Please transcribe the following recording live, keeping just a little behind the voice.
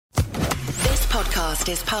podcast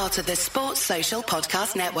is part of the Sports Social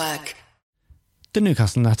Podcast Network. The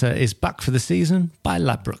Newcastle Natter is back for the season by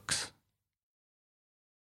Ladbrokes.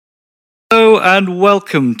 Hello and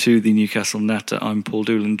welcome to the Newcastle Natter. I'm Paul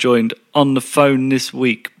Doolan, joined on the phone this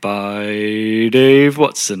week by Dave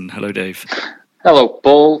Watson. Hello, Dave. Hello,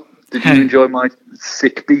 Paul. Did you enjoy my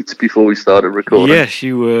sick beats before we started recording? Yes,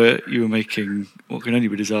 you were making what can only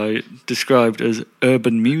be described as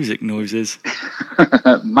urban music noises.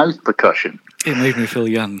 Mouth percussion. It made me feel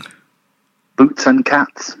young. Boots and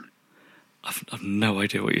cats. I've no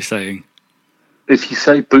idea what you're saying. If you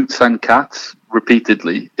say boots and cats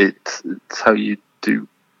repeatedly, it's how you do,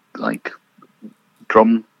 like,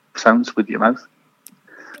 drum sounds with your mouth.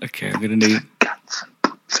 Okay, I'm going to need... Cats and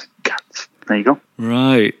boots and cats. There you go.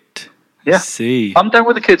 Right. Yeah. See. I'm down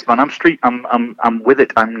with the kids, man. I'm street. I'm with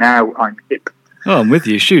it. I'm hip. Oh, I'm with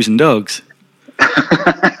you. Shoes and dogs.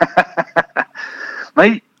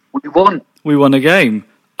 Mate, we won. We won a game.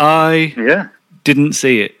 I didn't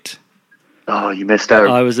see it. Oh, you missed out.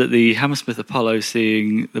 I was at the Hammersmith Apollo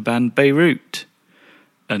seeing the band Beirut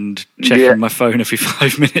and checking my phone every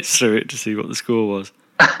 5 minutes through it to see what the score was.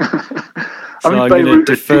 So I'm going to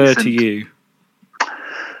defer to you.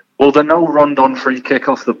 Well, the no Rondon free kick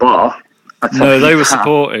off the bar. No, they were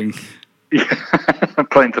supporting. Yeah,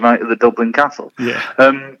 playing tonight at the Dublin Castle. Yeah.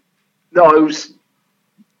 No, it was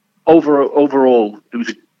overall. It was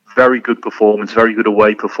a very good performance, very good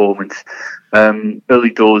away performance. Early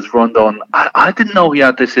doors, Rondon. I didn't know he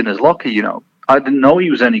had this in his locker. You know, I didn't know he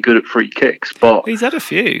was any good at free kicks. But he's had a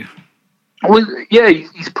few. Well, yeah,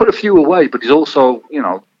 he's put a few away, but he's also, you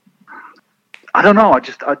know, I don't know.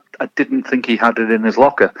 I didn't think he had it in his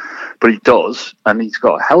locker, but he does, and he's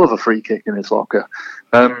got a hell of a free kick in his locker.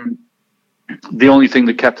 The only thing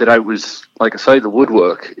that kept it out was, like I say, the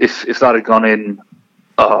woodwork. If that had gone in,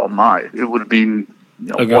 oh my, it would have been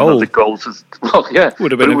a goal. One of the goals. Well, yeah,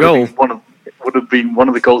 would have been a goal. Would have been one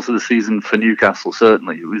of the goals of the season for Newcastle.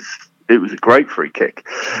 Certainly, it was a great free kick.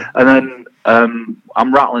 And then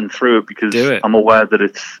I'm rattling through it because I'm aware that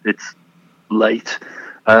it's late.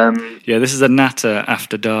 Yeah, this is a Natter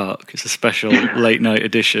After Dark. It's a special late night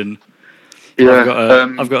edition.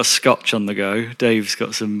 Yeah, I've got a scotch on the go. Dave's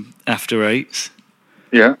got some after eights.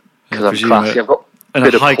 Yeah, because I'm classy. I've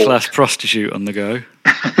got a high class prostitute on the go.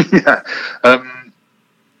 Yeah.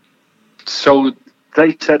 So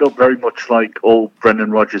they set up very much like all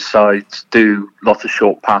Brendan Rodgers sides do: lots of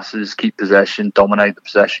short passes, keep possession, dominate the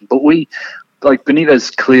possession. But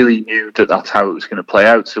Benitez clearly knew that that's how it was going to play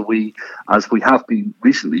out. So we, as we have been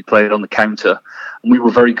recently, played on the counter, and we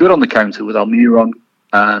were very good on the counter with Almiron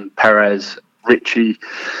and Perez, Ritchie,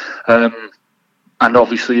 and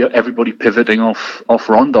obviously everybody pivoting off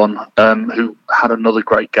Rondon, who had another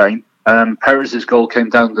great game. Perez's goal came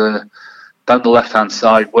down the left hand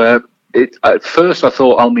side, where at first I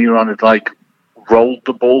thought Almiron had rolled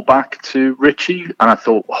the ball back to Ritchie, and I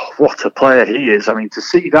thought, oh, what a player he is. I mean, to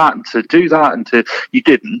see that and to do that, and he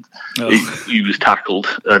didn't. Oh. He was tackled,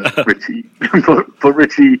 and Ritchie, but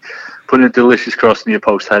Ritchie put in a delicious cross near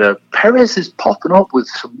post header. Perez is popping up with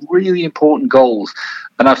some really important goals,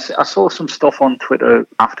 and I saw some stuff on Twitter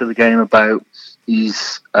after the game about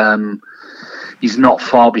he's not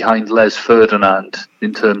far behind Les Ferdinand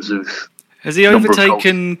in terms of. Has he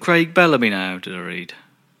overtaken Craig Bellamy now? Did I read?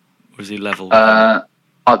 Or is he level? I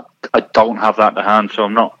don't have that to hand, so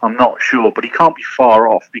I'm not sure. But he can't be far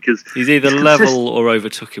off because he's either level or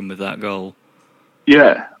overtook him with that goal.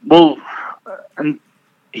 Yeah, well, and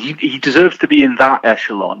he deserves to be in that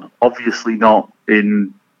echelon. Obviously, not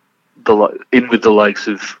in with the likes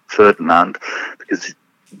of Ferdinand, because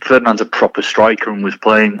Ferdinand's a proper striker and was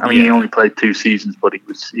playing. I mean, he only played 2 seasons, but he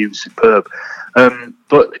was superb.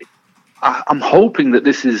 But I'm hoping that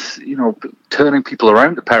this is, turning people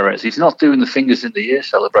around to Perez. He's not doing the fingers in the ear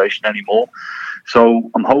celebration anymore.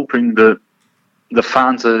 So I'm hoping that the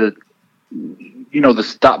fans are,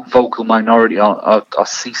 that vocal minority are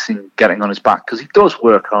ceasing getting on his back, because he does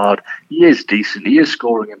work hard. He is decent. He is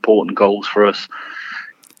scoring important goals for us.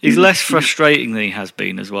 He's less frustrating than he has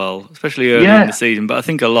been as well, especially early in the season. But I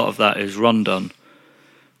think a lot of that is Rondon.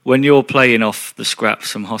 When you're playing off the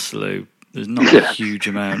scraps from Joselu, there's not a huge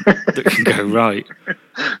amount that can go right.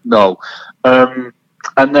 No. And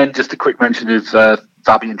then just a quick mention of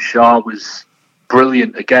Fabian Schär was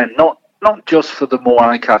brilliant again. Not just for the more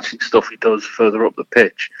eye-catching stuff he does further up the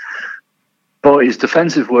pitch, but his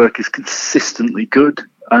defensive work is consistently good.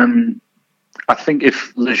 I think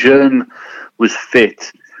if Lejeune was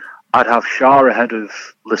fit, I'd have Schär ahead of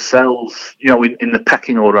Lascelles, in the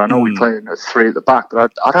pecking order. I know we play in 3 at the back,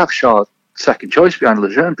 but I'd have Schär second choice behind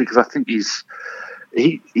Lejeune, because I think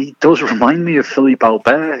he does remind me of Philippe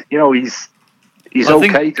Albert. He's I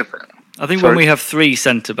okay. I think when we have three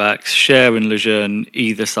centre-backs, Cher and Lejeune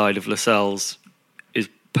either side of Lascelles is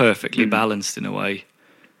perfectly balanced in a way.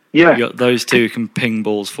 Yeah. You got those two who can ping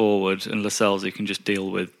balls forward, and Lascelles who can just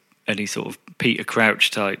deal with any sort of Peter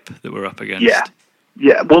Crouch type that we're up against.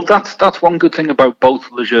 Yeah. Well, that's one good thing about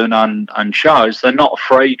both Lejeune and Shah is they're not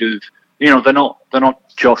afraid of, they're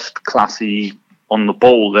not just classy on the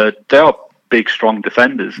ball. They are big, strong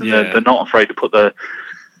defenders, and they're not afraid to put their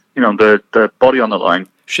body on the line.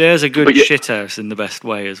 Cher's a good shithouse in the best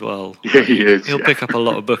way as well. Yeah, he is. He'll pick up a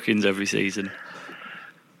lot of bookings every season.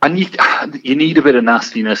 And you need a bit of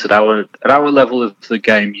nastiness at our level of the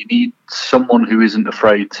game. You need someone who isn't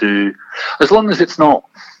afraid to, as long as it's not,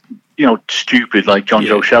 stupid like John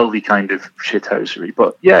Joe Shelby kind of shithousery.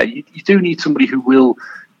 But you do need somebody who will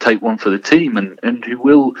take one for the team and who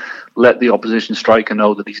will let the opposition striker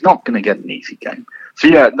know that he's not going to get an easy game. So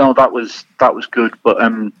that was good. But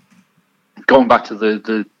going back to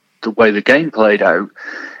the way the game played out.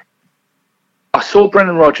 I saw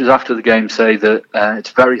Brendan Rodgers after the game say that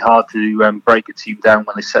it's very hard to break a team down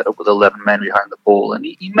when they set up with 11 men behind the ball, and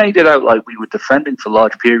he made it out like we were defending for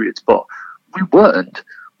large periods, but we weren't.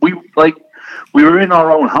 We were in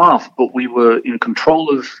our own half, but we were in control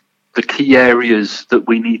of the key areas that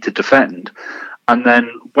we need to defend. And then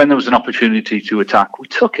when there was an opportunity to attack, we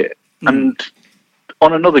took it. And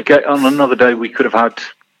on another day, we could have had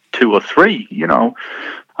 2 or 3.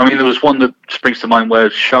 I mean, there was one that springs to mind where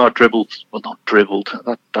Shah dribbled. Well, not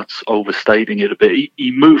dribbled. That's overstating it a bit.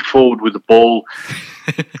 He moved forward with the ball.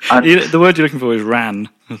 And the word you're looking for is ran,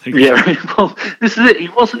 I think. Yeah, well, this is it. He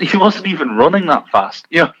wasn't even running that fast.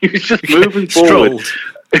 He was just moving forward.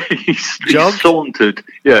 He sauntered.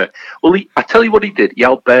 Yeah. Well, I tell you what he did. He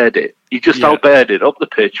outbared it. He just outbared it up the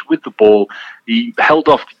pitch with the ball. He held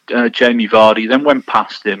off Jamie Vardy, then went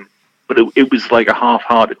past him. But it was like a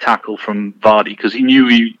half-hearted tackle from Vardy because he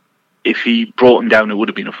knew if he brought him down, it would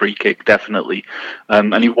have been a free kick, definitely.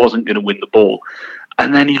 And he wasn't going to win the ball.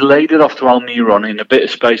 And then he laid it off to Almiron in a bit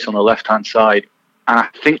of space on the left-hand side. And I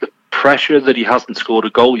think the pressure that he hasn't scored a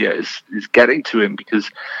goal yet is getting to him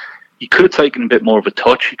because he could have taken a bit more of a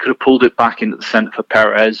touch. He could have pulled it back into the centre for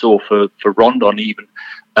Perez or for Rondon even.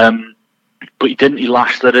 But he didn't. He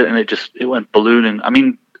lashed at it and it went ballooning. I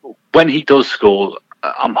mean, when he does score,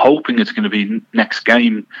 I'm hoping it's going to be next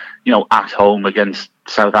game, at home against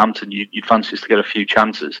Southampton. You'd fancy us to get a few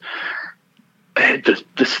chances.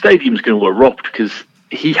 The stadium's going to erupt because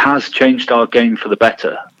he has changed our game for the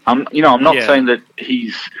better. I'm not saying that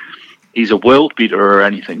he's a world beater or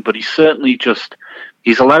anything, but he's certainly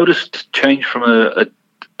he's allowed us to change from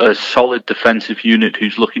a solid defensive unit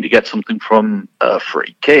who's looking to get something from a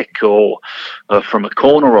free kick or from a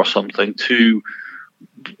corner or something to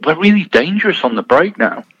we're really dangerous on the break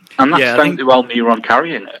now. And that's thanks to Almiron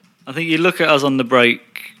carrying it. I think you look at us on the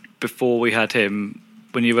break before we had him,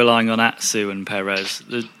 when you're relying on Atsu and Perez.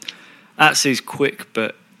 Atsu's quick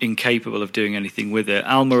but incapable of doing anything with it.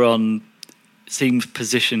 Almiron seems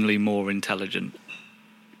positionally more intelligent.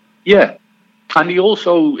 Yeah. And he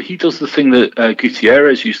does the thing that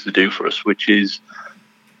Gutierrez used to do for us, which is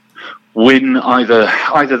win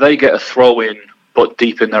either they get a throw in but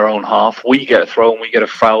deep in their own half, we get a throw and we get a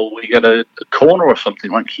foul, we get a corner or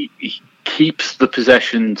something. Like he keeps the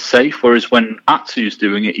possession safe, whereas when Atsu's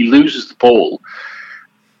doing it, he loses the ball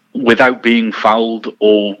without being fouled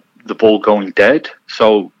or the ball going dead.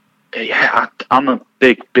 So I'm a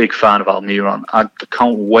big fan of Almiron. I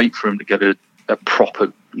can't wait for him to get a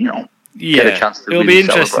proper, get a chance to. It'll be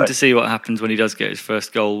interesting to see what happens when he does get his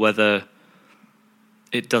first goal, whether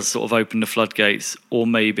it does sort of open the floodgates or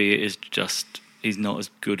maybe it is just he's not as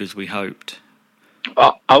good as we hoped.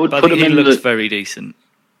 I would put him in. He looks very decent.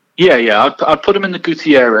 Yeah. I'd put him in the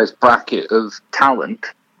Gutierrez bracket of talent.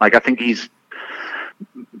 Like I think he's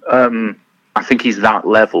that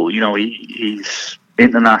level. He's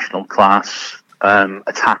international class,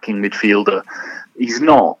 attacking midfielder. He's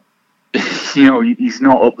not. He's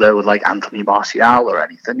not up there with like Anthony Martial or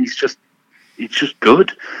anything. He's just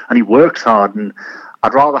good and he works hard. And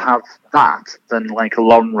I'd rather have that than like a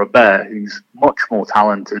Laurent Robert, who's much more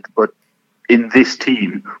talented, but in this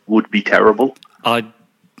team would be terrible. I'd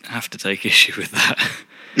have to take issue with that.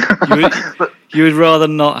 You would rather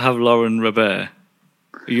not have Laurent Robert?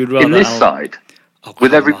 You'd rather in this side?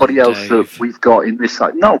 With everybody else that we've got in this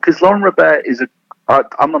side? No, because Laurent Robert is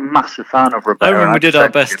I'm a massive fan of Robert. I remember we did our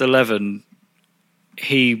best 11. I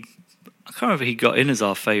can't remember if he got in as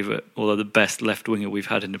our favourite, although the best left winger we've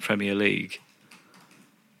had in the Premier League.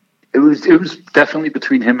 It was definitely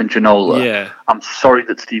between him and Ginola. Yeah. I'm sorry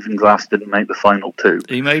that Stephen Glass didn't make the final 2.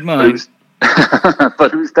 He made mine.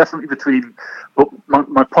 But it was definitely between. But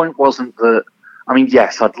my point wasn't that I mean,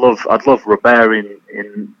 yes, I'd love Robert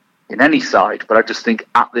in any side, but I just think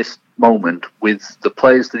at this moment, with the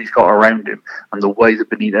players that he's got around him and the way that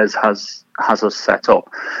Benitez has us set up,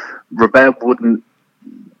 Robert wouldn't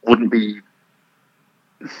be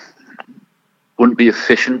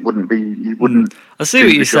efficient. He wouldn't. I see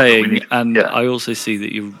what you're saying, and I also see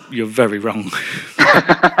that you're very wrong.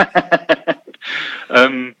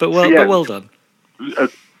 But well done. A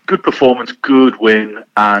good performance, good win,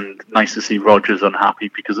 and nice to see Rodgers unhappy,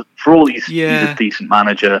 because for all he's a decent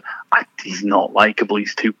manager, he's not likeable.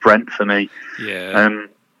 He's too Brent for me. Yeah.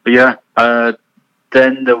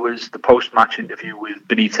 Then there was the post-match interview with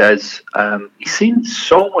Benitez. He seems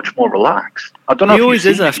so much more relaxed. I don't know. He always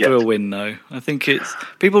is after a win, though. I think it's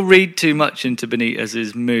people read too much into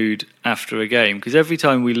Benitez's mood after a game, because every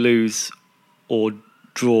time we lose or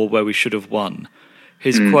draw where we should have won,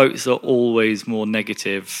 his quotes are always more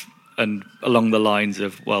negative and along the lines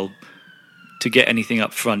of, well, to get anything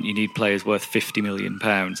up front, you need players worth £50 million,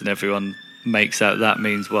 and everyone makes out that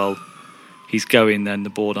means, well, he's going, then the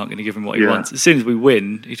board aren't going to give him what he wants. As soon as we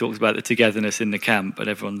win, he talks about the togetherness in the camp, and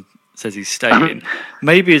everyone says he's staying.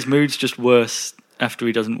 Maybe his mood's just worse after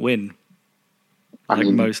he doesn't win.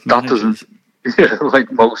 Most managers.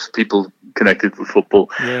 Like most people connected with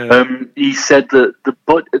football. Yeah. He said that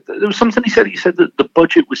there was something he said. He said that the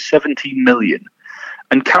budget was 17 million.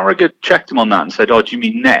 And Carragher checked him on that and said, "Oh, do you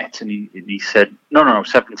mean net?" And he said, "No,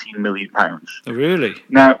 17 million pounds." Oh, really?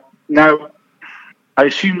 Now, I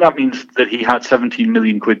assume that means that he had 17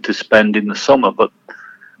 million quid to spend in the summer, but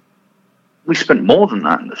we spent more than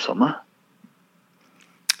that in the summer.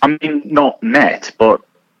 I mean, not net, but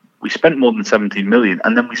we spent more than 17 million,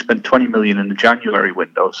 and then we spent 20 million in the January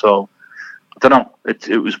window. So I don't know.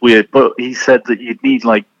 It was weird, but he said that you'd need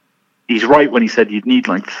he's right when he said you'd need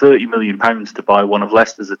like £30 million to buy one of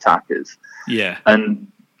Leicester's attackers. Yeah.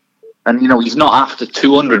 And he's not after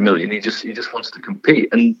 200 million. He just wants to compete.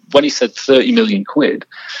 And when he said 30 million quid,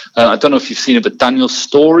 I don't know if you've seen it, but Daniel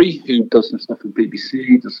Storey, who does some stuff with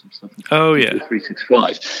BBC, does some stuff with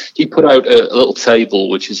 365, he put out a little table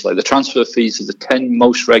which is like the transfer fees of the 10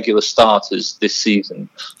 most regular starters this season.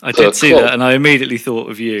 I did see that, and I immediately thought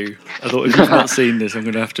of you. I thought, if you've not seen this, I'm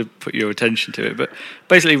going to have to put your attention to it. But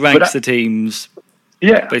basically ranks the teams.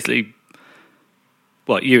 Yeah. Basically,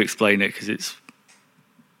 you explain it, because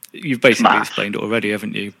you've basically explained it already,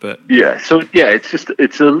 haven't you? But it's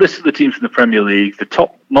a list of the teams in the Premier League, the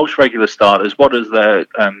top most regular starters, what is their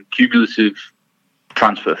cumulative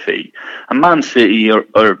transfer fee, and Man City are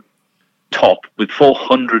top with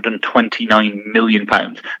 £429 million.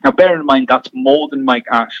 Now, bear in mind that's more than Mike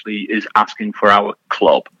Ashley is asking for our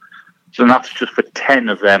club. So that's just for 10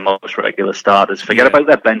 of their most regular starters. Forget about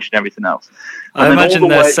their bench and everything else. And I imagine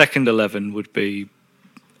their second 11 would be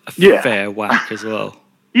a fair whack as well.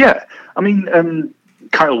 Yeah, I mean,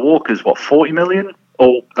 Kyle Walker's 40 million?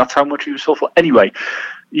 Or that's how much he was sold for. Anyway,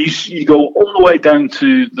 you go all the way down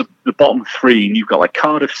to the bottom three, and you've got like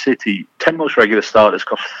Cardiff City, 10 most regular starters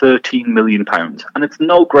cost £13 million. And it's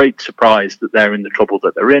no great surprise that they're in the trouble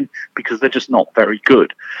that they're in, because they're just not very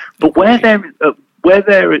good. But where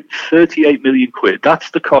they're at 38 million quid, that's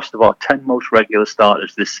the cost of our 10 most regular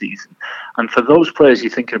starters this season. And for those players, you're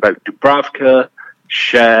thinking about Dubravka,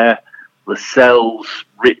 Cher, Lascelles,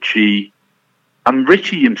 Richie, and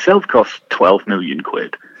Richie himself costs 12 million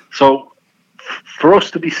quid. So for us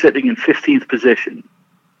to be sitting in 15th position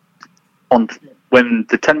when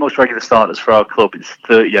the 10 most regular starters for our club is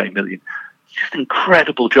 38 million, it's just an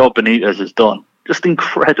incredible job Benitez has done. Just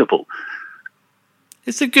incredible.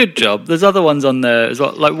 It's a good job. There's other ones on there as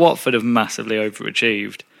well. Like Watford have massively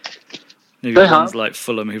overachieved. Maybe ones like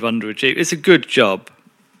Fulham who've underachieved. It's a good job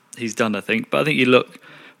he's done, I think. But I think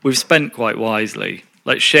we've spent quite wisely.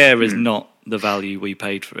 Like, Cher is not the value we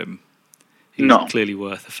paid for him. He's clearly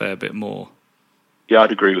worth a fair bit more. Yeah,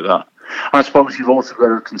 I'd agree with that. And I suppose you've also got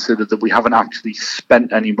to consider that we haven't actually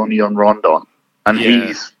spent any money on Rondon. And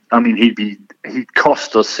he'd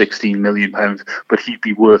cost us £16 million, but he'd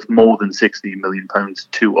be worth more than £16 million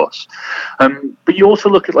to us. But you also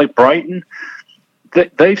look at like Brighton.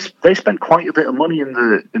 They spent quite a bit of money in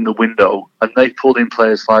the window, and they pulled in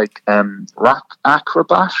players like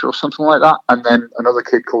Akrabash or something like that, and then another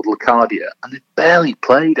kid called Lacadia, and they barely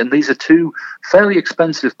played. And these are two fairly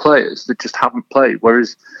expensive players that just haven't played.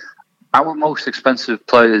 Whereas our most expensive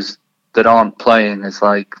players that aren't playing is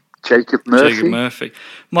like Jacob Murphy.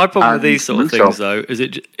 My problem with these sort of things, though, is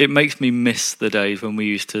it makes me miss the days when we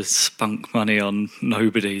used to spunk money on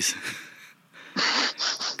nobodies.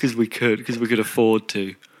 Because we could afford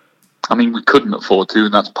to. I mean, we couldn't afford to,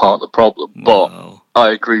 and that's part of the problem. But I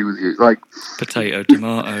agree with you. Like potato,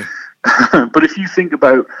 tomato. But if you think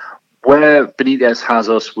about where Benitez has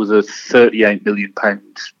us with a £38 million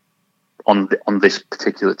on this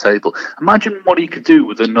particular table, imagine what he could do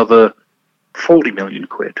with another 40 million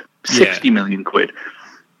quid, 60 million quid.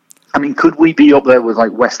 I mean, could we be up there with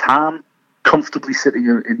like West Ham, comfortably sitting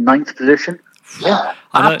in ninth position? Yeah,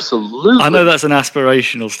 absolutely. I know that's an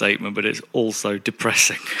aspirational statement, but it's also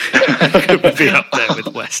depressing. Could we be up there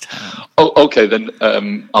with West Ham? Oh, okay, then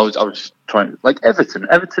I was trying, like Everton.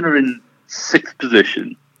 Everton are in sixth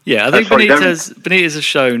position. Yeah, I think Benitez has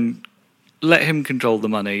shown, let him control the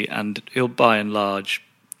money and he'll by and large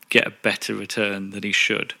get a better return than he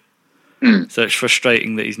should. So it's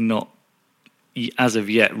frustrating that he's not, as of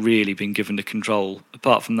yet, really been given the control,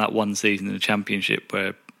 apart from that one season in the Championship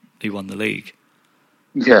where he won the league.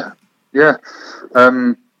 Yeah. The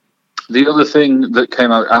other thing that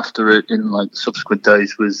came out after it in like subsequent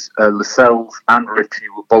days was Lascelles and Ritchie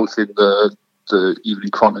were both in the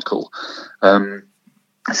Evening Chronicle,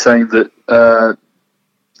 saying that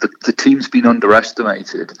the team's been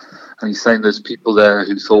underestimated. And he's saying there's people there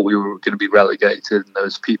who thought we were going to be relegated, and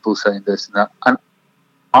there's people saying this and that. And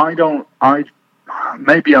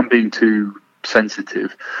maybe I'm being too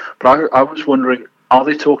sensitive, but I was wondering, are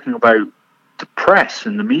they talking about the press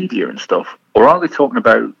and the media and stuff, or are they talking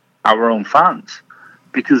about our own fans?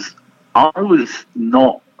 Because I was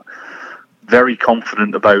not very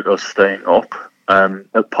confident about us staying up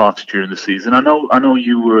at parts during the season. I know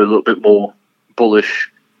you were a little bit more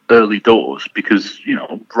bullish early doors because, you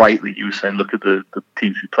know, rightly you were saying, look at the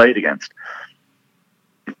teams we played against.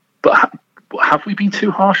 But have we been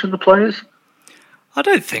too harsh on the players? I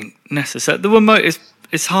don't think necessarily.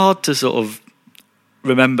 It's hard to sort of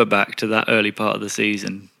remember back to that early part of the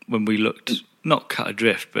season when we looked not cut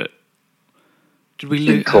adrift, but did we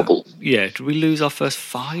lose? Trouble. Did we lose our first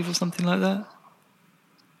 5 or something like that?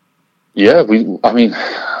 Yeah, I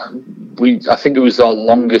think it was our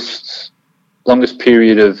longest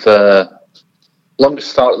period of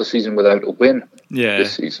longest start of the season without a win. Yeah,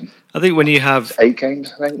 this season. I think when you have 8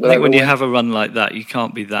 games, I think when you have a run like that, you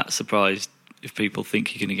can't be that surprised if people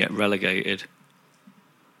think you're going to get relegated.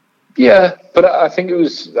 Yeah, but I think it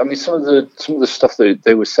was. I mean, some of the stuff that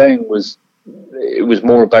they were saying was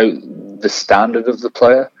more about the standard of the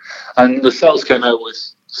player, and Lascelles came out with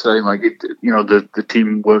saying like, the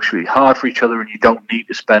team works really hard for each other, and you don't need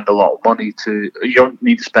to spend a lot of money you don't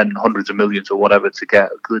need to spend hundreds of millions or whatever to get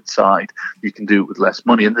a good side. You can do it with less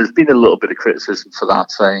money, and there's been a little bit of criticism for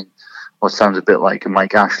that, saying what sounds a bit like a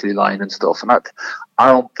Mike Ashley line and stuff. And I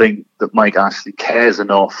don't think that Mike Ashley cares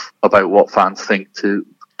enough about what fans think to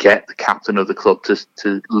get the captain of the club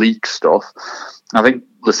to leak stuff. I think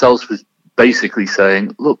Lascelles was basically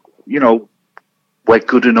saying, look, we're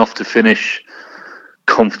good enough to finish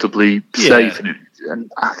comfortably safe.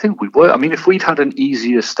 And I think we were. I mean, if we'd had an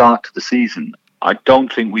easier start to the season, I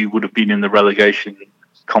don't think we would have been in the relegation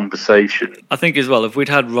conversation. I think as well, if we'd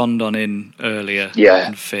had Rondon in earlier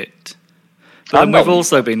and fit. But we've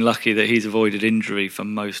also been lucky that he's avoided injury for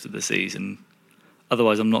most of the season.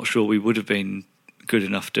 Otherwise, I'm not sure we would have been good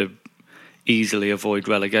enough to easily avoid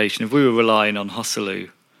relegation. If we were relying on Hosselu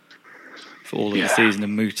for all of the season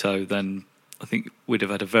and Muto, then I think we'd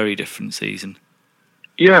have had a very different season.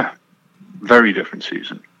 Yeah, very different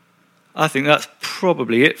season. I think that's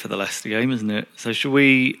probably it for the Leicester game, isn't it? So should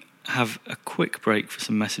we have a quick break for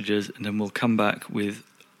some messages and then we'll come back with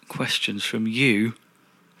questions from you,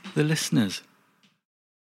 the listeners.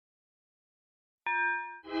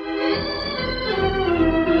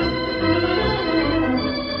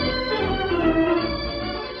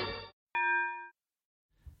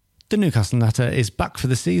 The Newcastle Natter is back for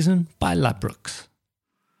the season by Ladbrokes.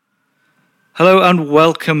 Hello and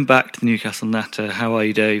welcome back to the Newcastle Natter. How are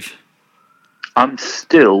you, Dave? I'm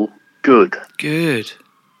still good. Good.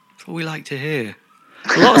 That's what we like to hear.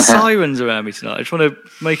 There's a lot of sirens around me tonight. I just want to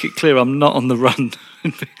make it clear I'm not on the run.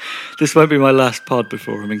 This won't be my last pod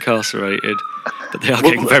before I'm incarcerated, but they are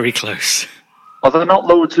getting very close. Are there not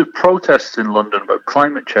loads of protests in London about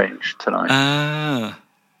climate change tonight? Ah.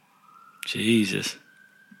 Jesus.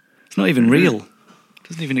 It's not even real. It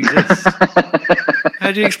doesn't even exist.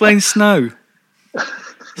 How do you explain snow?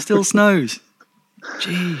 It still snows.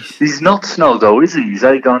 Jeez. He's not Snow though, is he? He's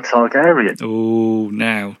Aegon Targaryen. Oh,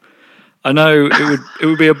 now. I know it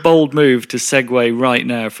would be a bold move to segue right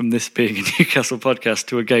now from this being a Newcastle podcast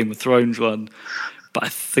to a Game of Thrones one, but I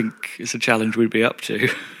think it's a challenge we'd be up to.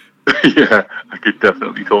 Yeah, I could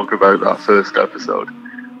definitely talk about that first episode.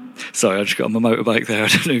 Sorry, I just got on my motorbike there. I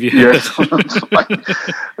don't know if you heard. Yes,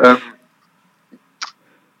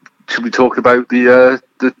 should we talk about the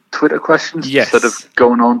Twitter questions instead of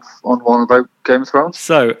going on one about Game of Thrones?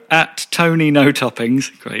 So, at Tony No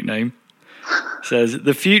Toppings, great name, Says,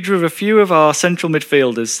 the future of a few of our central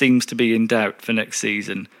midfielders seems to be in doubt for next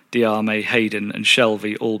season. Diarmé, Hayden and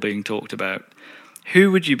Shelvey all being talked about.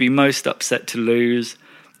 Who would you be most upset to lose,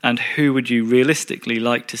 and who would you realistically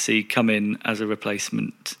like to see come in as a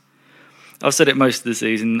replacement? I've said it most of the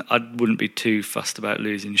season, I wouldn't be too fussed about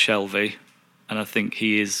losing Shelvey, and I think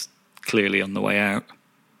he is clearly on the way out.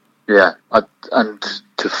 Yeah, and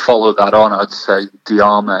to follow that on, I'd say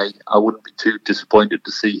Diarmé. I wouldn't be too disappointed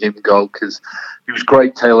to see him go, because he was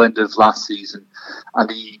great tail end of last season, and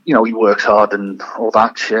he works hard and all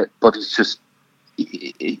that shit, but he's just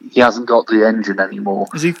he hasn't got the engine anymore.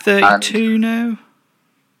 Is he 32 now?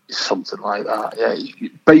 Something like that. Yeah,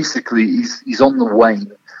 basically he's on the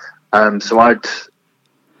wane. So I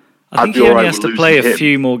think he only has to play a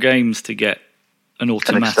few more games to get an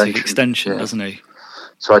automatic extension, doesn't he?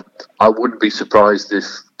 So I wouldn't be surprised if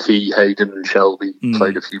Key, Hayden and Shelvey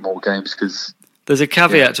played a few more games, because there's a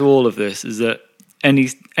caveat to all of this, is that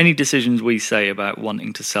any decisions we say about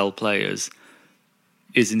wanting to sell players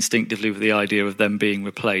is instinctively with the idea of them being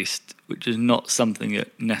replaced, which is not something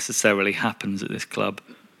that necessarily happens at this club.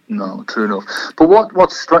 No, true enough. But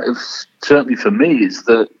what's certainly for me is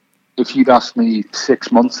that if you'd asked me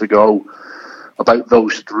 6 months ago about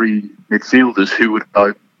those three midfielders, who would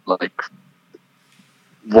I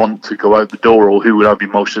want to go out the door, or who would I be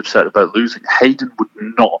most upset about losing? Hayden would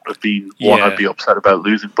not have been one I'd be upset about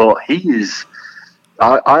losing, but he is.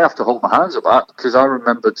 I have to hold my hands up at, because I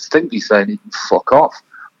remember distinctly saying he can fuck off,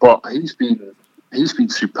 but he's been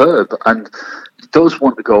superb, and he does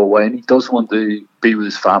want to go away, and he does want to be with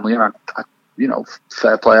his family, and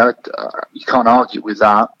fair play. You can't argue with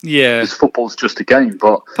that. Yeah, because football's just a game.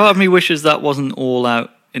 But part of me wishes that wasn't all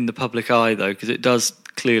out in the public eye, though, because it does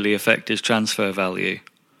clearly affect his transfer value.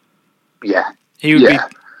 Yeah, he would be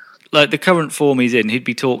like the current form he's in. He'd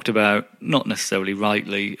be talked about, not necessarily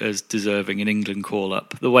rightly, as deserving an England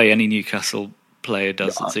call-up, the way any Newcastle player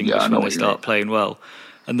does that's English when they start playing well.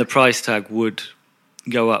 And the price tag would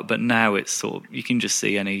go up, but now it's sort of, you can just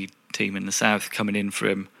see any team in the south coming in for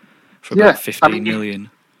him for about 15 million.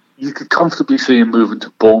 You could comfortably see him moving to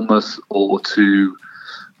Bournemouth or to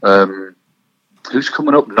who's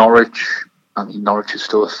coming up, Norwich. I mean, Norwich is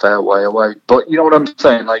still a fair way away, but you know what I'm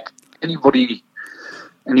saying. Like anybody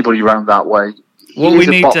around that way. What we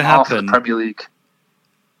need to happen, Premier League.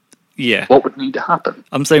 Yeah. What would need to happen?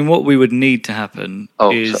 I'm saying what we would need to happen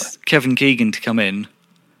is Kevin Keegan to come in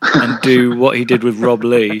and do what he did with Rob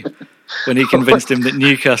Lee when he convinced him that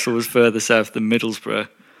Newcastle was further south than Middlesbrough,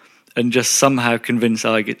 and just somehow convince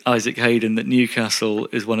Isaac Hayden that Newcastle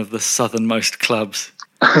is one of the southernmost clubs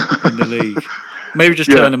in the league. Maybe just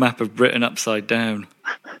turn a map of Britain upside down.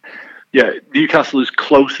 Yeah, Newcastle is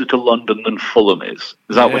closer to London than Fulham is.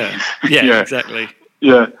 Is that what you say? Yeah, exactly.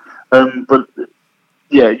 Yeah. But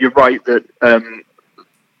you're right that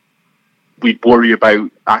we'd worry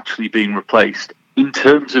about actually being replaced. In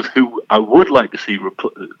terms of who I would like to see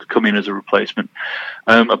come in as a replacement,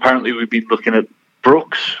 apparently we've been looking at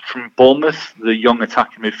Brooks from Bournemouth, the young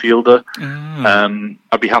attacking midfielder.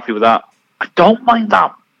 I'd be happy with that. I don't mind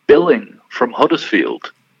that Billing from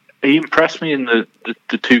Huddersfield. He impressed me in the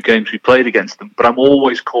 2 games we played against them, but I'm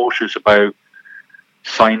always cautious about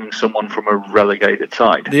signing someone from a relegated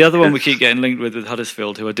side. The other one we keep getting linked with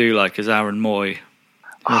Huddersfield, who I do like, is Aaron Moy,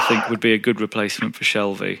 who I think would be a good replacement for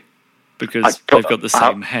Shelvey, because they've got the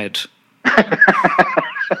same head.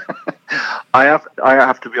 I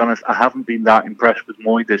have to be honest, I haven't been that impressed with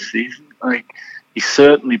Moy this season. He's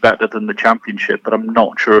certainly better than the Championship, but I'm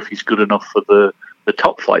not sure if he's good enough for the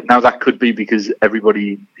top flight. Now, that could be because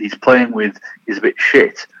everybody he's playing with is a bit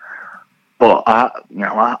shit, but I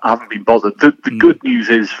haven't been bothered. The good news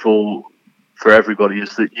is for everybody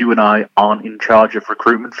is that you and I aren't in charge of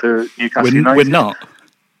recruitment for Newcastle United. We're not.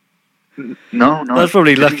 No. That's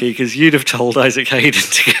probably lucky, because you'd have told Isaac Hayden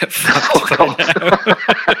to get fucked by now.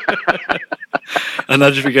 And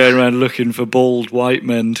I'd just be going around looking for bald white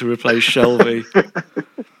men to replace Shelvey.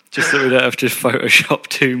 Just that we don't have to Photoshop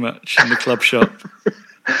too much in the club shop.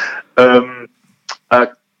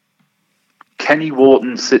 Kenny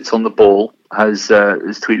Wharton sits on the ball, has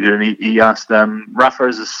tweeted, and he asked them, Rafa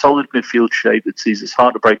is a solid midfield shape that sees us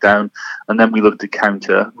hard to break down, and then we look to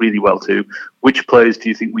counter really well too. Which players do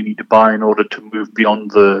you think we need to buy in order to move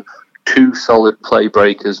beyond the 2 solid play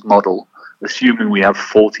breakers model, assuming we have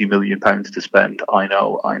 £40 million to spend? I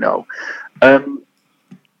know.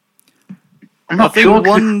 I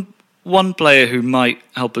think one player who might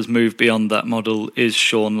help us move beyond that model is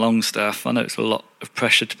Sean Longstaff. I know it's a lot of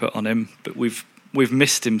pressure to put on him, but we've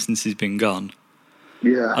missed him since he's been gone.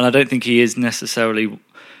 Yeah. And I don't think he is necessarily...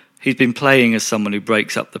 He's been playing as someone who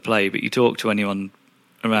breaks up the play, but you talk to anyone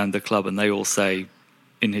around the club, and they all say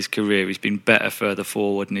in his career he's been better further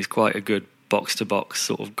forward, and he's quite a good box-to-box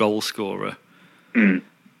sort of goal scorer. Mm.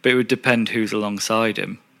 But it would depend who's alongside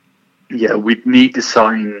him. Yeah, we'd need to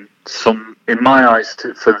sign some. In my eyes,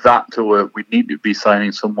 for that to work, we'd need to be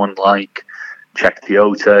signing someone like Cheick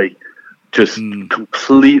Tiote, just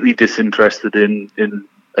completely disinterested in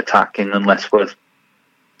attacking unless we're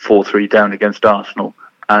 4-3 down against Arsenal,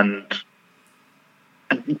 and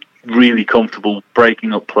really comfortable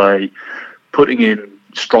breaking up play, putting in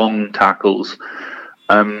strong tackles.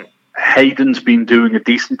 Hayden's been doing a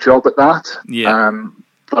decent job at that. Yeah.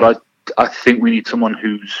 But I think we need someone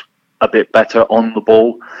who's a bit better on the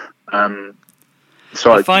ball.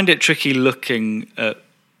 So I find it tricky looking at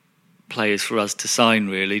players for us to sign,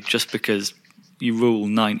 really, just because you rule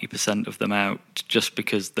 90% of them out just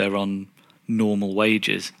because they're on normal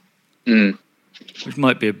wages. Which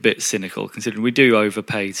might be a bit cynical, considering we do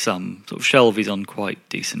overpay some. Sort of Shelvey's on quite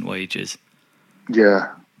decent wages.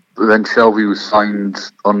 Yeah, but then Shelvey was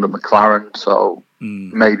signed under McLaren, so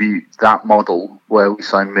maybe that model where we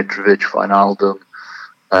signed Mitrovic, Wijnaldum,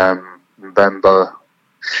 Mbemba,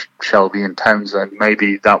 Shelvey and Townsend,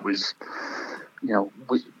 maybe that was,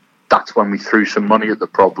 that's when we threw some money at the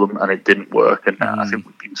problem and it didn't work, and I think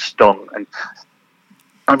we've been stung. And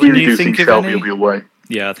I really do think Shelvey will be away.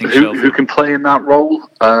 Yeah, I think who can play in that role?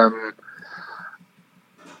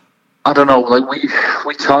 I don't know. Like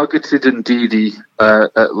we targeted Ndidi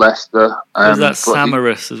at Leicester. There's that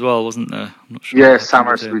Samaras as well, wasn't there? I'm not sure. Yeah,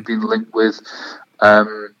 Samaras we've been linked with.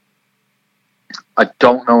 I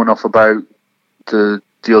don't know enough about the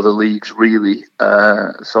other leagues really,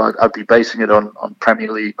 so I'd be basing it on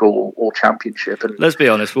Premier League or Championship. And let's be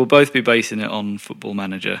honest, we'll both be basing it on Football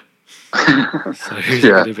Manager. So who's it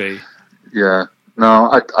going to be? Yeah.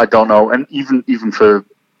 No, I don't know. And even for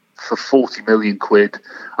 40 million quid,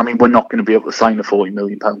 I mean, we're not going to be able to sign a 40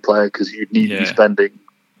 million pound player because you'd need to be spending,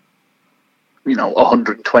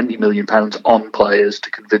 120 million pounds on players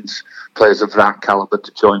to convince players of that caliber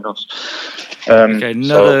to join us. Okay,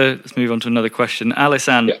 let's move on to another question. Alice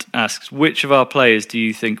Ant asks, which of our players do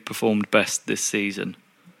you think performed best this season?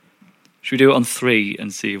 Should we do it on 3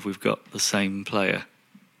 and see if we've got the same player?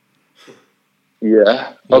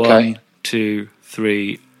 Yeah. Okay. 1, 2,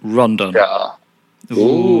 3. Rondon. Yeah.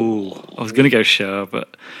 Ooh. I was going to go Shah,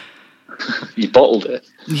 but you bottled it.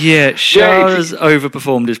 Yeah, Shah has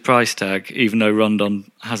overperformed his price tag, even though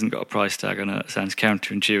Rondon hasn't got a price tag. I know that sounds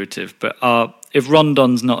counterintuitive, but if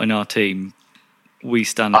Rondon's not in our team, we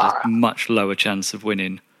stand a much lower chance of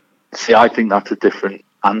winning. See, I think that's a different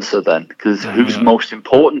answer then, because who's most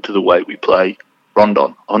important to the way we play?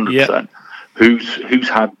 Rondon, 100%. Yep. Who's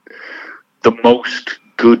had the most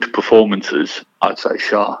good performances? I'd say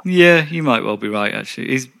Shah. Yeah, you might well be right,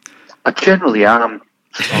 actually. I generally am.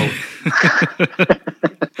 So.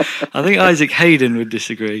 I think Isaac Hayden would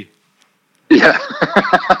disagree. Yeah.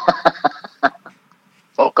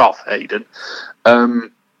 Fuck off, Hayden. So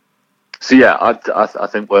yeah, I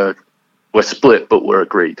think we're split, but we're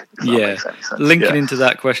agreed. Yeah. Linking into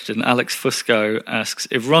that question, Alex Fusco asks,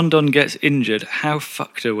 if Rondon gets injured, how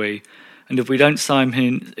fucked are we? And if we don't sign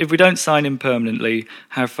him permanently,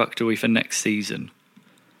 how fucked are we for next season?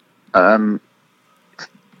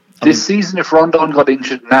 This season, if Rondon got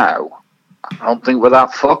injured now, I don't think we're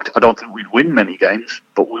that fucked. I don't think we'd win many games,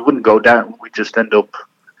 but we wouldn't go down. We'd just end up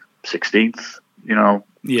 16th.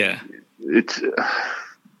 Yeah.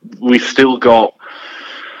 We've still got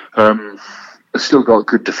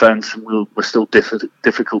good defence, and we're still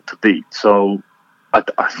difficult to beat. So.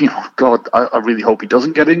 I really hope he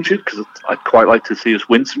doesn't get injured because I'd quite like to see us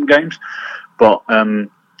win some games. But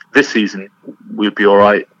this season, we'll be all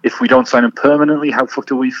right. If we don't sign him permanently, how fucked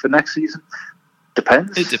are we for next season?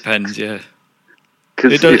 Depends. It depends, yeah.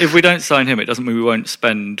 If we don't sign him, it doesn't mean we won't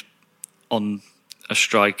spend on a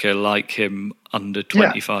striker like him under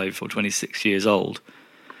 25 or 26 years old.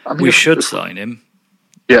 I mean, we should sign him.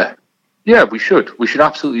 Yeah. Yeah, we should. We should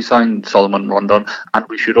absolutely sign Solomon Rondon, and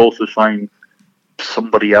we should also sign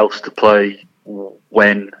somebody else to play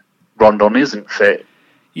when Rondon isn't fit.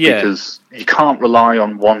 Yeah. Because you can't rely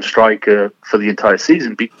on one striker for the entire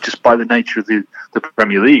season just by the nature of the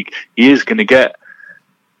Premier League. He is going to get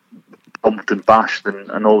bumped and bashed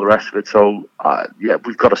and all the rest of it. So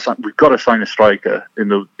we've got to sign a striker in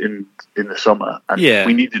the summer, and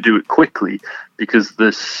we need to do it quickly because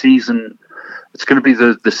the season. It's going to be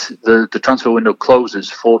the transfer window closes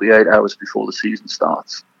 48 hours before the season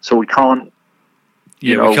starts. So we can't.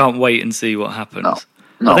 We can't wait and see what happens.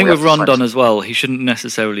 No, I think with Rondon as well, he shouldn't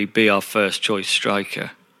necessarily be our first choice striker.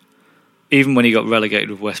 Even when he got relegated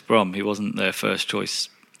with West Brom, he wasn't their first choice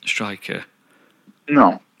striker.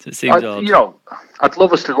 No. So it seems odd. I'd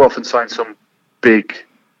love us to go off and sign some big,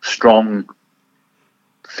 I'd love us to go off and sign some big,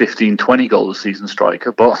 strong 15, 20 goal a season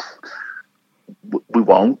striker, but we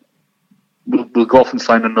won't. We'll go off and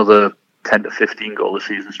sign another 10 to 15 goal a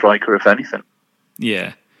season striker, if anything.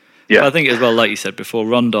 Yeah. Yeah. But I think as well, like you said before,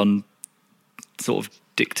 Rondon sort of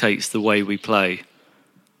dictates the way we play.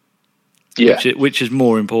 Yeah. Which is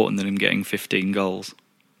more important than him getting 15 goals.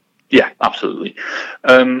 Yeah, absolutely.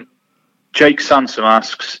 Jake Sansom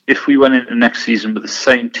asks, if we went into next season with the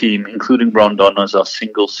same team, including Rondon as our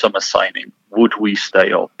single summer signing, would we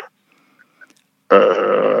stay up?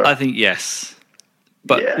 I think yes.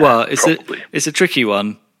 But, yeah, it's a tricky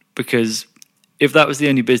one, because if that was the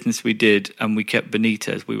only business we did and we kept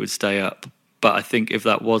Benitez, we would stay up. But I think if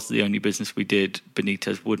that was the only business we did,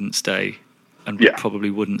 Benitez wouldn't stay, and we probably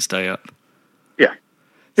wouldn't stay up. Yeah.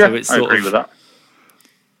 So it's I agree with that.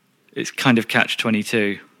 It's kind of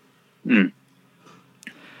catch-22.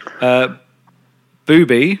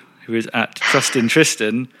 Booby, who is at Trustin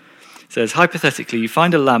Tristan, says, hypothetically, you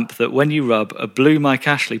find a lamp that when you rub, a blue Mike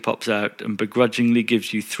Ashley pops out and begrudgingly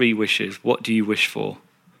gives you 3 wishes. What do you wish for?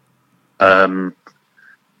 Him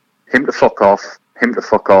to fuck off,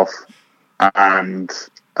 and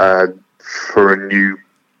for a new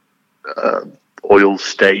oil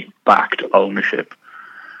state-backed ownership.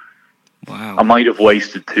 Wow. I might have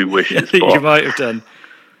wasted 2 wishes. But You might have done.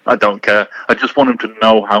 I don't care. I just want him to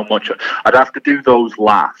know how much. I'd have to do those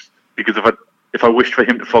last, because if I wished for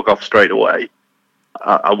him to fuck off straight away,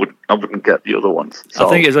 I wouldn't get the other ones. So. I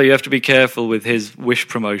think as well, you have to be careful with his wish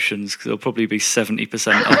promotions, because they'll probably be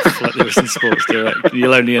 70% off, like there is in Sports Direct.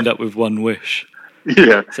 You'll only end up with 1 wish.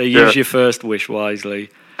 Yeah. So use your first wish wisely.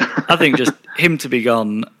 I think just him to be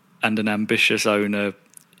gone and an ambitious owner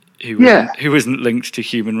who isn't linked to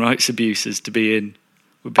human rights abuses to be in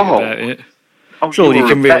would be about it. That's all you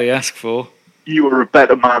can really ask for. You are a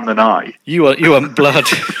better man than I. You want blood.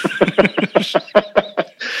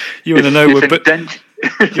 You want to know you want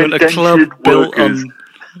a club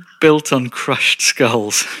built on crushed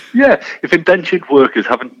skulls. Yeah, if indentured workers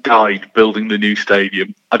haven't died building the new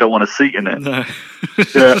stadium, I don't want a seat in it. No.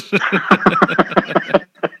 Yeah.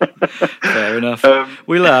 Fair enough.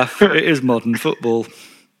 We laugh. It is modern football.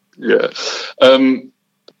 Yeah.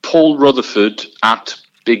 Paul Rutherford at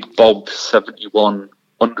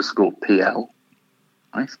BigBob71_PL.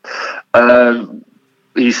 Nice.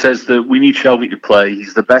 He says that we need Shelvey to play.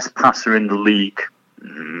 He's the best passer in the league.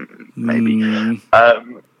 Maybe.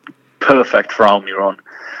 Perfect for Almiron.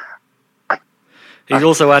 He's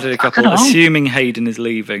also added a couple, assuming Hayden is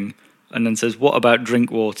leaving, and then says, what about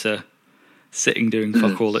Drinkwater sitting doing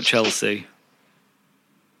fuck all at Chelsea?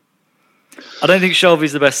 I don't think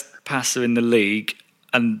Shelvey's the best passer in the league,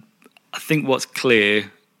 and I think what's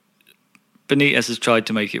clear, Benitez has tried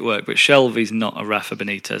to make it work, but Shelvey's not a Rafa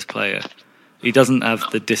Benitez player. He doesn't have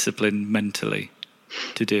the discipline mentally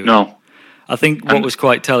to do it. No. I think what was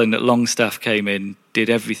quite telling that Longstaff came in, did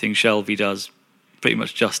everything Shelvey does pretty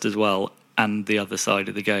much just as well, and the other side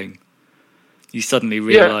of the game. You suddenly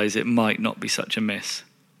realise it might not be such a miss.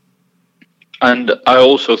 And I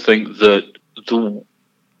also think that to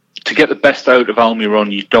get the best out of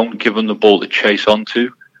Almiron, you don't give him the ball to chase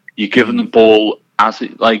onto. You give him the ball as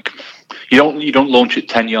it you don't launch it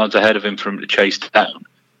 10 yards ahead of him for him to chase down.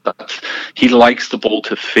 He likes the ball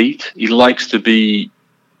to feet. He likes to be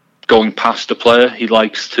going past a player. He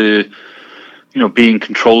likes to, be in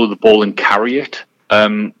control of the ball and carry it.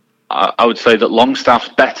 I would say that Longstaff's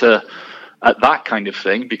better at that kind of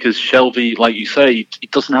thing, because Shelvey, like you say, he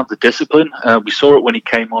doesn't have the discipline. We saw it when he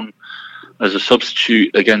came on as a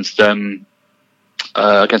substitute against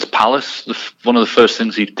Palace. One of the first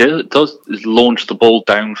things he does is launch the ball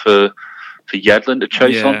down for Yedlin to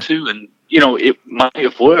chase onto, and it might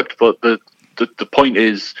have worked, but the point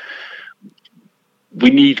is we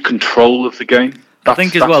need control of the game. I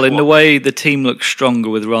think as well, in the way the team looks stronger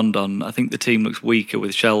with Rondon, I think the team looks weaker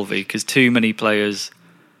with Shelvey, because too many players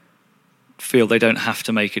feel they don't have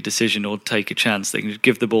to make a decision or take a chance. They can just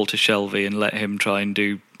give the ball to Shelvey and let him try and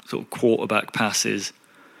do sort of quarterback passes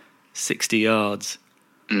 60 yards.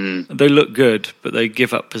 They look good, but they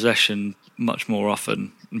give up possession much more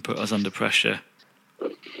often and put us under pressure.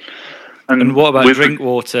 And what about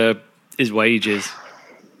Drinkwater, his wages?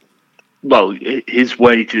 Well, his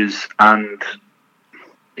wages, and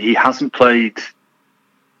he hasn't played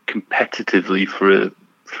competitively for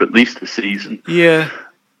at least a season. Yeah.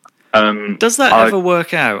 Does that ever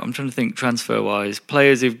work out? I'm trying to think transfer-wise.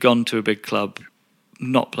 Players who've gone to a big club,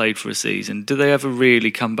 not played for a season, do they ever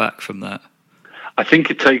really come back from that? I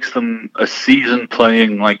think it takes them a season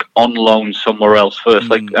playing like on loan somewhere else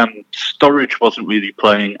first. Like Sturridge wasn't really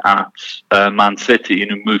playing at Man City,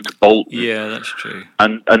 moved to Bolton. Yeah, that's true.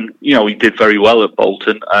 And he did very well at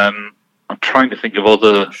Bolton. I'm trying to think of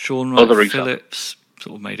other Sean Wright Phillips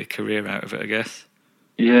sort of made a career out of it, I guess.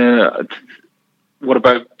 Yeah. What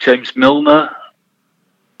about James Milner?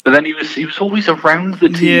 But then he was always around the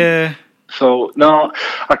team. Yeah. So, no,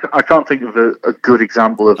 I can't think of a good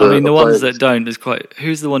example of the ones that don't, there's quite...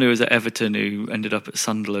 Who's the one who was at Everton who ended up at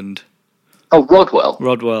Sunderland? Oh, Rodwell.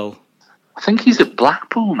 Rodwell. I think he's at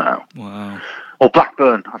Blackpool now. Wow. Or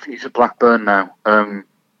Blackburn. I think he's at Blackburn now.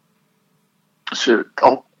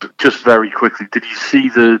 Just very quickly, did you see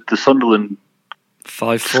the Sunderland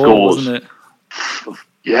 5-4, scores? Wasn't it?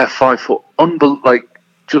 Yeah, 5-4.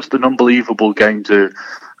 Just an unbelievable game to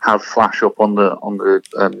have flash up on the on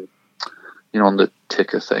the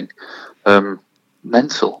ticker thing.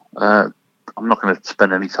 Mental. I'm not going to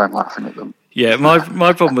spend any time laughing at them. Yeah, my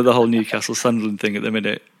problem with the whole Newcastle Sunderland thing at the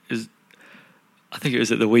minute is, I think it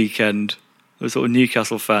was at the weekend, there were sort of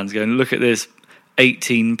Newcastle fans going, look at this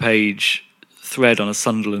 18-page thread on a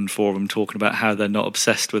Sunderland forum talking about how they're not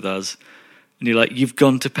obsessed with us. And you're like, you've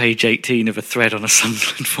gone to page 18 of a thread on a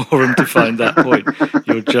Sunderland forum to find that point.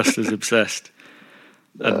 You're just as obsessed.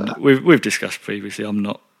 And we've discussed previously, I'm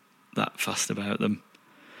not that fussed about them.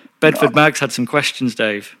 Bedford Mags had some questions,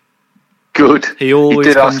 Dave. Good. He always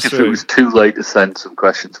did comes ask if through. it was too late to send some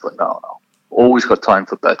questions, but no. Always got time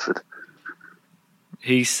for Bedford.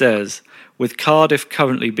 He says, with Cardiff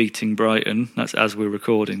currently beating Brighton, that's as we're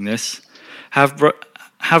recording this, have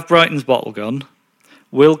Brighton's bottle gone?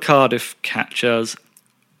 Will Cardiff catch us?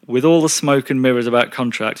 With all the smoke and mirrors about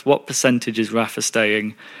contracts, what percentage is Rafa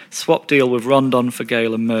staying? Swap deal with Rondon for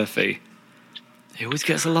Gale and Murphy. He always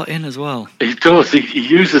gets a lot in as well. He does. He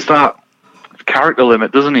uses that character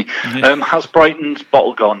limit, doesn't he? Yeah. Has Brighton's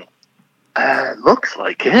bottle gone? Looks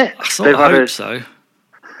like it. I sort of hope so.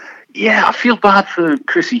 Yeah, I feel bad for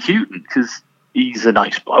Chrissy Houghton because he's a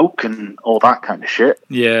nice bloke and all that kind of shit.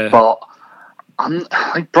 Yeah. But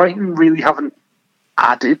Brighton really haven't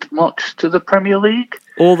added much to the Premier League.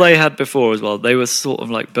 All they had before as well, they were sort of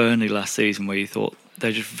like Burnley last season where you thought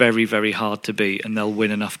they're just very, very hard to beat and they'll win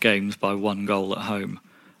enough games by one goal at home.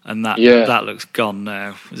 And that looks gone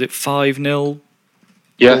now. Was it 5-0?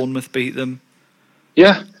 Yeah. Bournemouth beat them?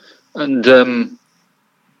 Yeah. And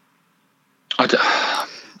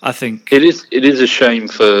I think it is a shame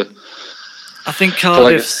for... I think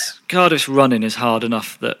Cardiff's running is hard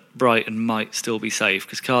enough that Brighton might still be safe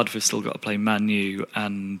because Cardiff have still got to play Man U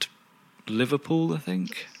and Liverpool, I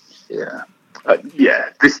think. Yeah.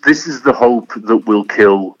 This is the hope that will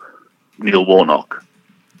kill Neil Warnock.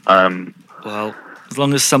 Well, as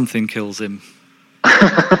long as something kills him.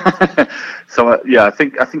 So I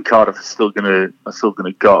think Cardiff are still gonna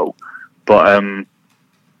go, but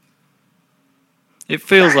it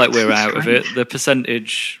feels like we're out of it. The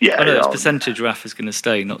percentage, it's percentage Rafa's going to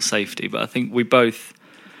stay, not safety. But I think we both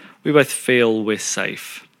feel we're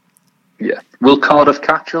safe. Yeah. Will Cardiff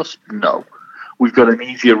catch us? No. We've got an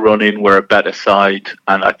easier run in. We're a better side,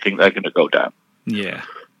 and I think they're going to go down. Yeah.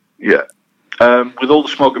 Yeah. With all the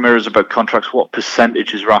smoke and mirrors about contracts, what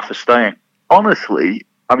percentage is Rafa staying? Honestly,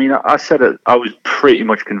 I mean, I said it. I was pretty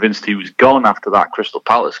much convinced he was gone after that Crystal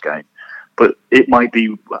Palace game. But it might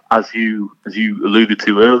be, as you alluded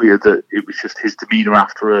to earlier, that it was just his demeanour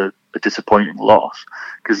after a disappointing loss.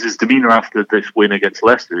 Because his demeanour after this win against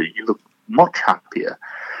Leicester, he looked much happier.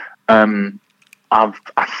 I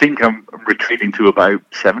think I'm retreating to about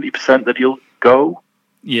 70% that he'll go.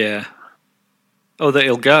 Yeah. Oh, that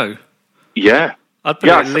he'll go? Yeah. I'd put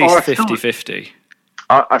it at least 50-50.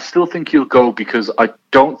 I still think he'll go because I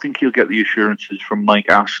don't think he'll get the assurances from Mike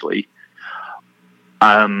Ashley.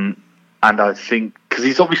 And I think, because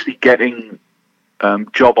he's obviously getting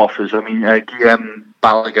job offers. I mean, Guillaume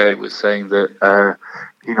Balaguer was saying that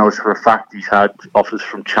he knows for a fact he's had offers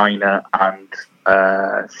from China and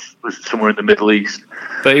was somewhere in the Middle East.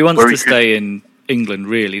 But he wants to stay in England,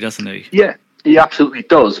 really, doesn't he? Yeah, he absolutely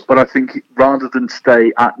does. But I think rather than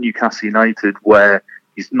stay at Newcastle United, where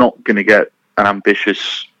he's not going to get an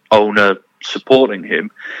ambitious owner supporting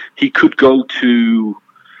him, he could go to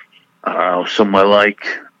somewhere like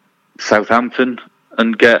Southampton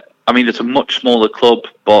and get... I mean, it's a much smaller club,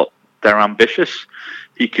 but they're ambitious.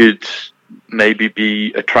 He could maybe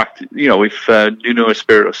be attracted... You know, if Nuno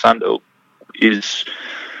Espirito Santo is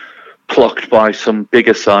plucked by some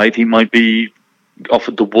bigger side, he might be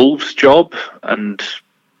offered the Wolves job, and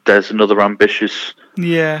there's another ambitious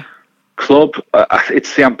club.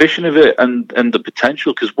 It's the ambition of it and the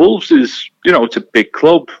potential, because Wolves is, it's a big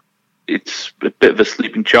club. It's a bit of a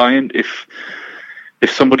sleeping giant. If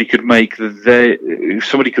if somebody could make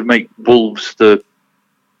Wolves the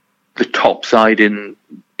top side in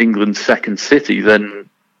England's second city, then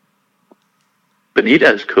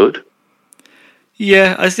Benitez could.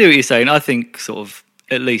 Yeah, I see what you're saying. I think sort of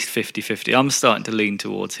at least 50-50. I'm starting to lean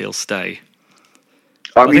towards he'll stay.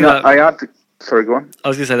 I had to... Sorry, go on. I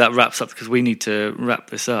was going to say that wraps up because we need to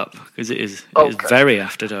wrap this up because it is very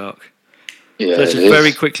after dark. Yeah, so let's just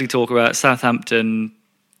very quickly talk about Southampton.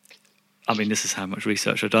 I mean, this is how much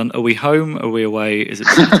research I've done. Are we home? Are we away? Is it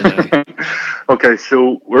Saturday? Okay,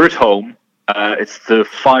 so we're at home. It's the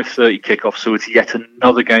 5:30 kickoff, so it's yet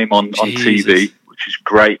another game on TV, which is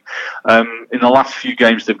great. In the last few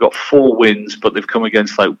games, they've got 4 wins, but they've come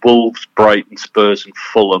against like Wolves, Brighton, Spurs, and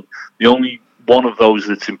Fulham. The only one of those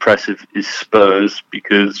that's impressive is Spurs,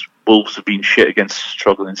 because Wolves have been shit against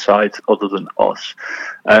struggling sides other than us.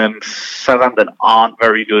 Southampton aren't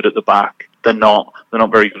very good at the back. They're not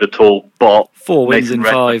very good at all. But 4 wins in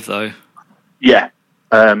 5, though. Yeah.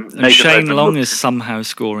 And Shane Long is somehow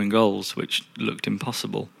scoring goals, which looked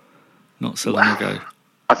impossible not so long ago.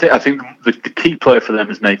 I think the key player for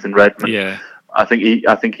them is Nathan Redmond. Yeah. I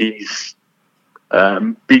think he's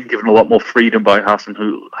being given a lot more freedom by Hassan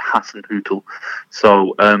Hüttl.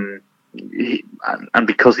 So and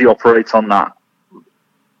because he operates on that,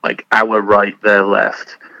 like our right, their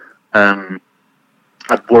left, I'd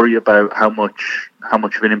worry about how much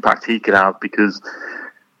of an impact he could have, because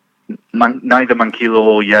neither Manquillo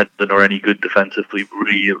or Yedlin are any good defensively,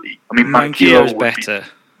 really. I mean, Manquillo's better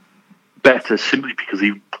simply because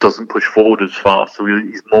he doesn't push forward as far, so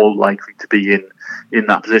he's more likely to be in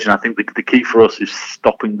that position. I think the key for us is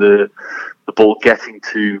stopping the ball getting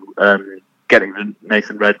to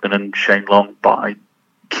Nathan Redmond and Shane Long by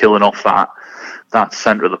killing off that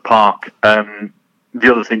centre of the park.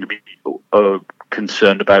 The other thing to be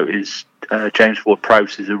concerned about is James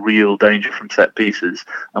Ward-Prowse is a real danger from set pieces,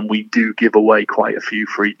 and we do give away quite a few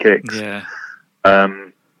free kicks. Yeah.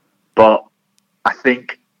 But I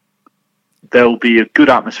think there'll be a good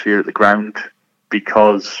atmosphere at the ground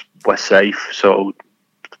because we're safe, so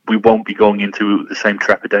we won't be going into the same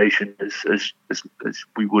trepidation as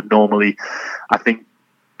we would normally. I think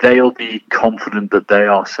they'll be confident that they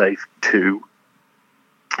are safe too,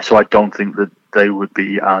 so I don't think that they would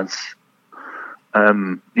be as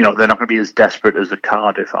they're not going to be as desperate as the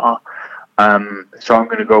Cardiff are. So I'm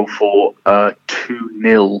going to go for a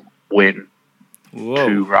 2-0 win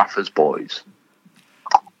to Rafa's boys.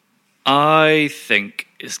 I think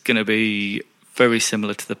it's going to be very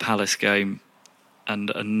similar to the Palace game and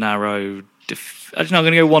a narrow... Actually, no, I'm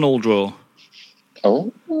going to go 1-1 draw.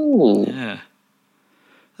 Oh. Yeah.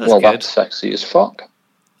 That's sexy as fuck.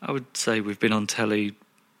 I would say we've been on telly...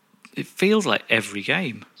 It feels like every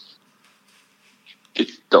game. It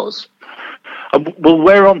does. Well,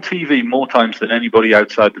 we're on TV more times than anybody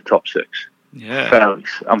outside the top 6. Yeah. Fairly.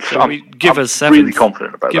 I'm us 7th. Really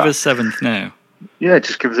confident about that. Give us 7th now. Yeah,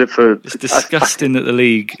 just give us it for... It's disgusting that the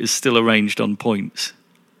league is still arranged on points.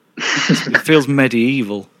 It feels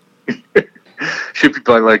medieval. Should be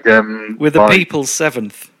by like... We're the people's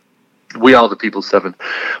 7th. We are the people's 7th.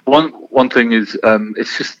 One thing is,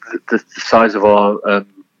 it's just the size of our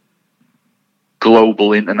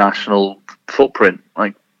global international footprint.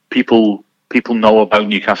 Like, people know about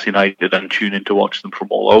Newcastle United and tune in to watch them from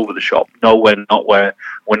all over the shop. No, we're nowhere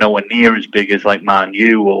near as big as like Man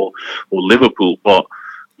U or Liverpool, but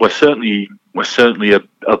we're certainly a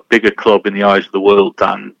bigger club in the eyes of the world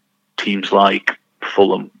than teams like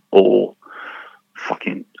Fulham or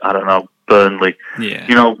fucking, I don't know, Burnley.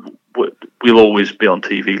 Yeah. We'll always be on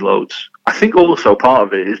TV loads. I think also part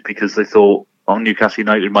of it is because they thought, Newcastle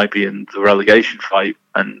United might be in the relegation fight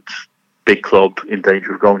and big club in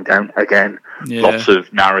danger of going down again. Yeah. Lots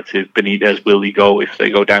of narrative. Benitez, will he go if they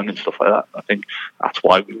go down and stuff like that? I think that's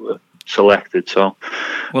why we were selected. So,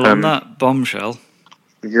 well, on that bombshell,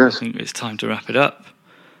 yes. I think it's time to wrap it up.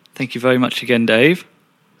 Thank you very much again, Dave.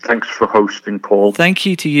 Thanks for hosting, Paul. Thank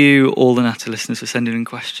you to you, all the Natter listeners, for sending in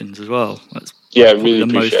questions as well. That's really the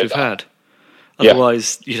most appreciate we've that. had.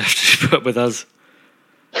 Otherwise, you'd have to put up with us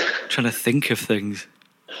trying to think of things.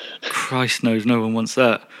 Christ knows no one wants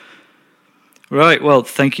that. Right, well,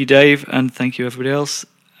 thank you, Dave, and thank you, everybody else.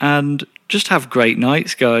 And just have great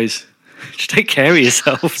nights, guys. Just take care of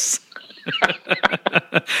yourselves.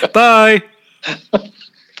 Bye.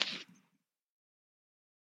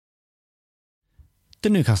 The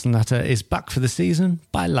Newcastle Natter is back for the season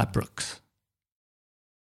by Ladbrokes.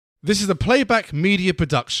 This is a Playback Media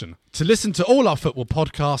production. To listen to all our football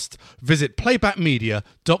podcasts, visit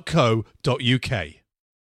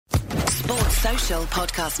playbackmedia.co.uk. Sports Social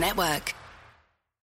Podcast Network.